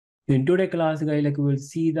In today's class, guys, like we will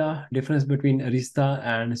see the difference between Arista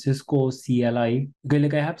and Cisco CLI. Okay,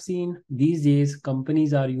 like I have seen these days,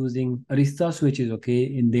 companies are using Arista switches, okay,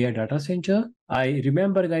 in their data center. I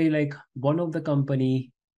remember, guys, like one of the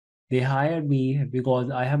company, they hired me because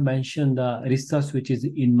I have mentioned the Arista switches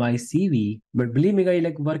in my CV. But believe me, guys,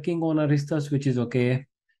 like working on Arista switches, okay,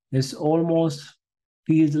 it's almost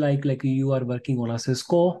feels like you are working on a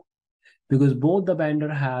Cisco, because both the vendor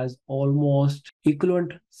has almost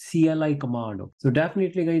equivalent CLI command. So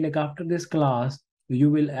definitely, guys, like after this class, you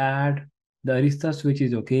will add the Arista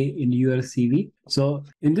switches, okay, in your CV. So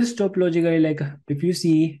in this topology, guys, like if you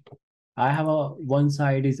see, I have a one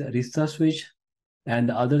side is Arista switch and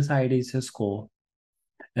the other side is Cisco.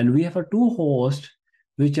 And we have a two hosts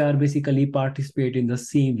which are basically participate in the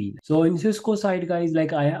same VLAN. So in Cisco side, guys,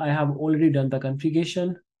 like I have already done the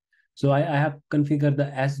configuration. So I have configured the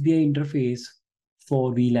SBI interface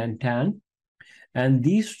for VLAN 10. And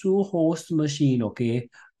these two host machine, okay,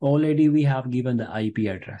 already we have given the IP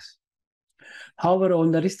address. However,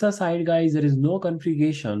 on the Arista side, guys, there is no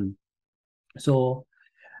configuration. So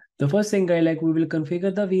the first thing, guys, like we will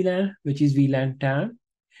configure the VLAN, which is VLAN 10.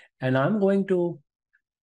 And I'm going to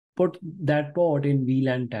put that port in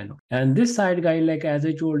VLAN 10. And this side, guys, like as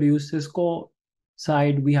I told you, Cisco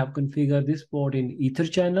side, we have configured this port in Ether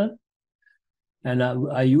channel. And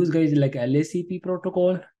I use, guys, like LACP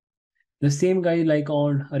protocol. The same, guys, like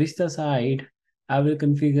on Arista side, I will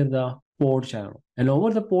configure the port channel. And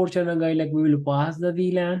over the port channel, guys, like we will pass the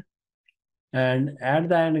VLAN. And at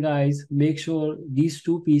the end, guys, make sure these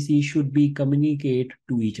two PCs should be communicate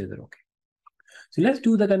to each other. Okay. So let's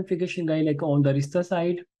do the configuration, guys, like on the Arista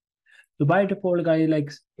side. So by default, guys,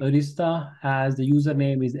 like Arista has the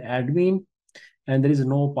username is admin and there is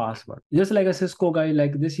no password. Just like a Cisco, guy,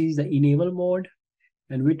 like this is the enable mode.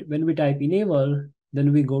 And when we type enable,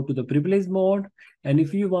 then we go to the privilege mode. And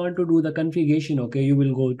if you want to do the configuration, okay, you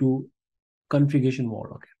will go to configuration mode.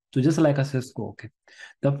 Okay. So just like a Cisco, okay.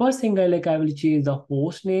 The first thing I will change the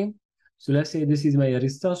host name. So let's say this is my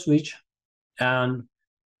Arista switch. And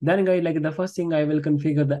then, guys, like the first thing I will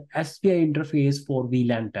configure the SPI interface for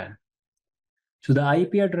VLAN 10. So the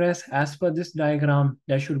IP address as per this diagram,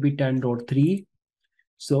 that should be 10.3.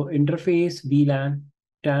 So interface VLAN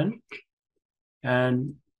 10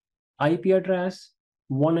 and IP address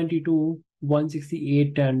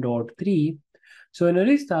 192.168.10.3. So in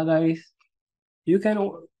Arista, guys, you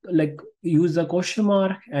can like use the question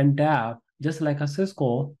mark and tab just like a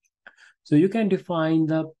Cisco. So you can define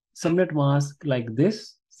the subnet mask like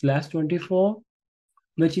this /24,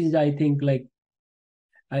 which is I think like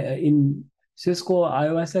in Cisco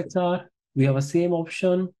iOS XR, we have a same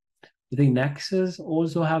option. I think Nexus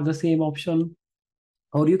also have the same option.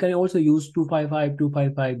 Or you can also use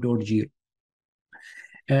 255.255.0.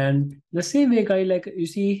 And the same way, guy, like you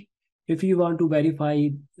see, if you want to verify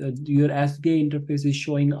your SBI interface is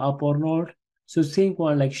showing up or not, so same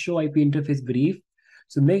one like show IP interface brief.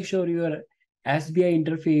 So make sure your SBI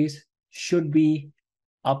interface should be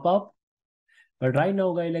up. But right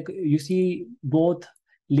now, guy, like you see both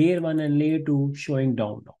layer 1 and layer 2 showing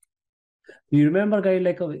down. You remember, guy,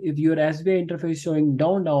 like if your SBI interface showing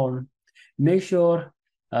down, make sure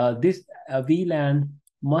this VLAN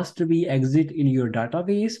must be exit in your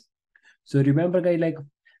database. So remember, guys, like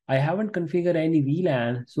I haven't configured any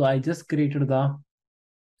VLAN, so I just created the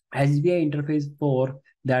SBI interface for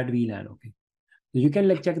that VLAN. Okay, so you can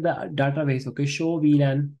like check the database. Okay, show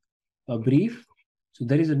VLAN brief. So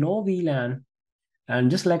there is no VLAN,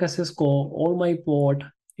 and just like a Cisco, all my port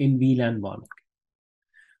in VLAN 1. Okay.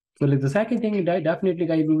 So like the second thing, definitely,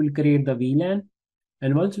 guys, we will create the VLAN,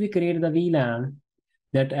 and once we create the VLAN,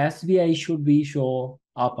 that SBI should be show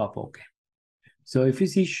up. Okay. So if you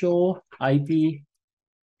see show IP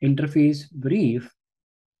interface brief,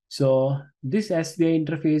 so this SBI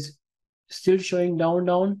interface still showing down.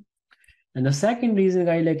 And the second reason,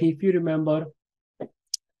 guys, like if you remember,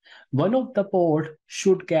 one of the port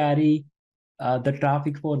should carry the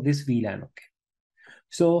traffic for this VLAN. Okay.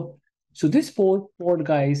 So this port,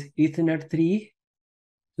 guys, Ethernet 3.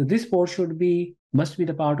 So this port must be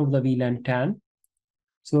the part of the VLAN 10.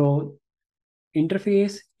 So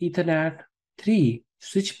interface Ethernet 3,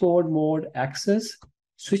 switch port mode access,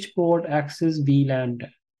 switch port access VLAN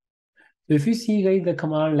 10. So if you see, guys, the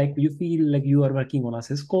command, like you feel like you are working on a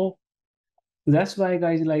Cisco. So that's why,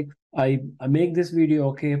 guys, like I make this video,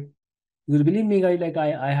 okay? Because believe me, guys, like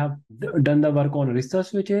I have done the work on Arista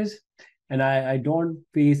switches and I don't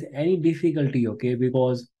face any difficulty, okay?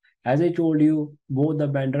 Because as I told you, both the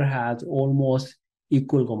vendor has almost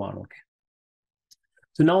equal command, okay?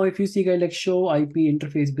 So now if you see, guys, like show IP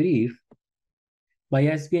interface brief, my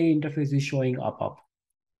SBI interface is showing up.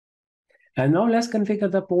 And now let's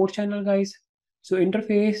configure the port channel, guys. So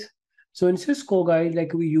interface. So in Cisco, guys,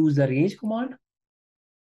 like we use the range command.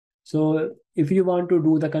 So if you want to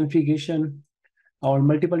do the configuration or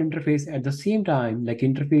multiple interface at the same time, like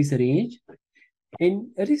interface range,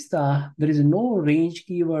 in Arista, there is no range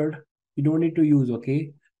keyword. You don't need to use,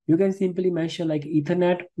 okay? You can simply mention like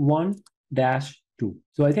Ethernet 1-2.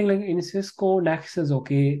 So I think like in Cisco Nexus,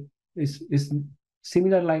 okay, is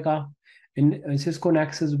similar like in Cisco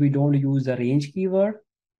Nexus, we don't use the range keyword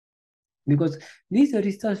because these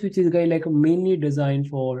Arista switches guy like mainly designed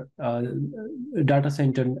for data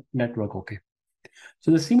center network, okay?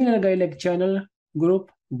 So the similar guy like channel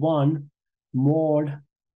group 1 mode.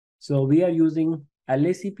 So we are using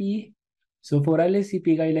LACP. So for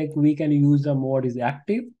LACP guy, like we can use the mode is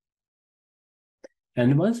active.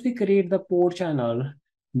 And once we create the port channel,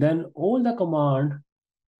 then all the command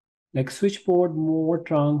like switch port mode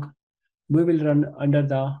trunk, we will run under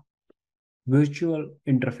the virtual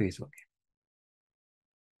interface. Okay.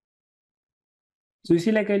 So you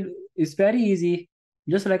see like it's very easy,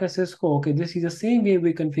 just like a Cisco. Okay, this is the same way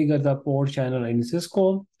we configure the port channel in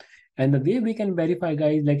Cisco. And the way we can verify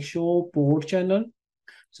guys like show port channel.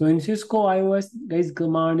 So in Cisco iOS, guys,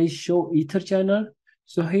 command is show ether channel.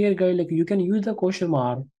 So here, guys, like you can use the question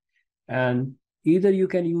mark, and either you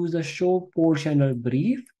can use the show port channel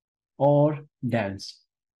brief or dance.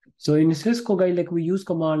 So in Cisco, guys, like we use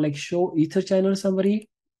command like show ether channel summary.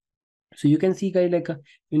 So you can see, guys, like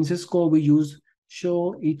in Cisco we use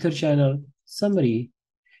show ether channel summary,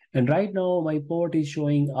 and right now my port is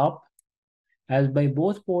showing up as by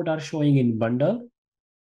both port are showing in bundle.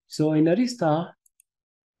 So in Arista,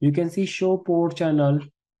 you can see show port channel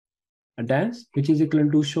dance, which is equal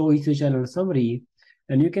to show each channel summary.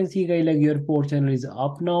 And you can see guys like your port channel is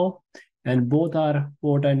up now, and both are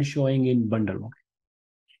port and showing in bundle.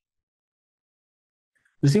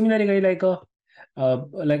 So similarly, guys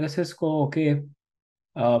like a Cisco, okay,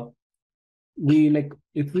 we like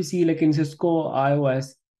if we see like in Cisco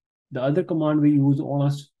iOS, the other command we use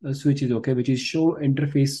on a switch is okay, which is show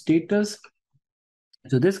interface status.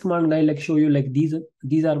 So this command guy like show you like these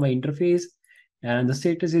are my interface, and the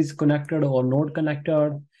status is connected or not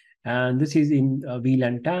connected, and this is in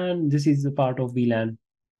VLAN 10. This is the part of VLAN.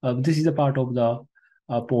 This is a part of the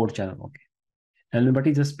port channel. Okay, and what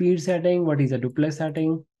is the speed setting? What is the duplex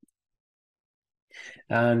setting?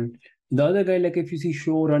 And the other guy like if you see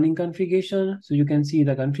show running configuration, so you can see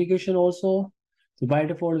the configuration also. So by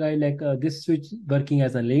default guy like this switch working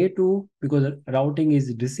as a layer 2 because routing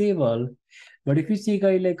is disabled. But if you see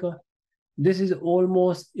guy like this is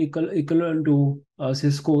almost equivalent to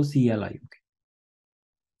Cisco CLI. Okay.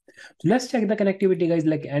 So let's check the connectivity guys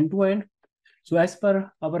like end to end. So as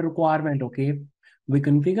per our requirement, okay, we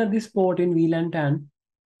configure this port in VLAN 10.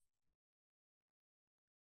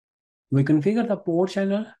 We configure the port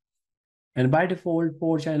channel, and by default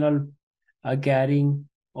port channel are carrying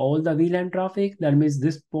all the VLAN traffic. That means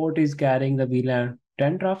this port is carrying the VLAN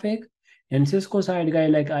 10 traffic. And Cisco side guy,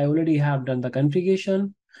 like I already have done the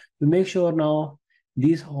configuration to make sure now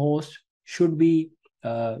these hosts should be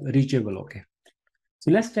reachable. Okay. So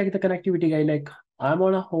let's check the connectivity guy. Like I'm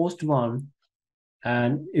on a host 1,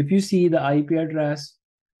 and if you see the IP address,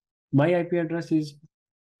 my IP address is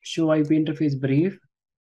show IP interface brief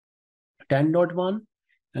 10.1.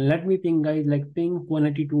 And let me ping guys like ping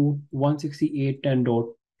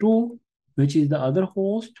 192.168.10.2, which is the other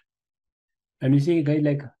host. And you see guys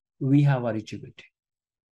like we have a reachability.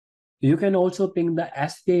 You can also ping the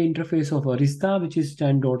SPI interface of Arista, which is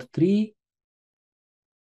 10.3.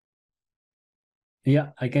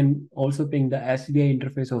 Yeah, I can also ping the SPI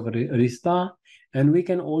interface of Arista, and we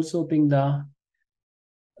can also ping the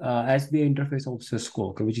SPI interface of Cisco,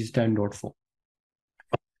 okay, which is 10.4.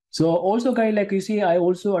 So also guys, like you see, I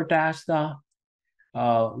also attached the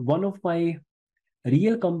one of my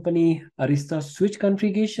real company Arista switch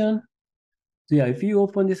configuration. So yeah, if you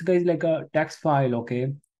open this guys like a text file,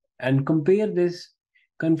 okay, and compare this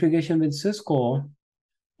configuration with Cisco,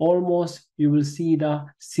 almost you will see the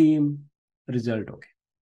same result. Okay.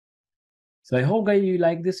 So I hope guys you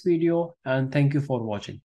like this video, and thank you for watching.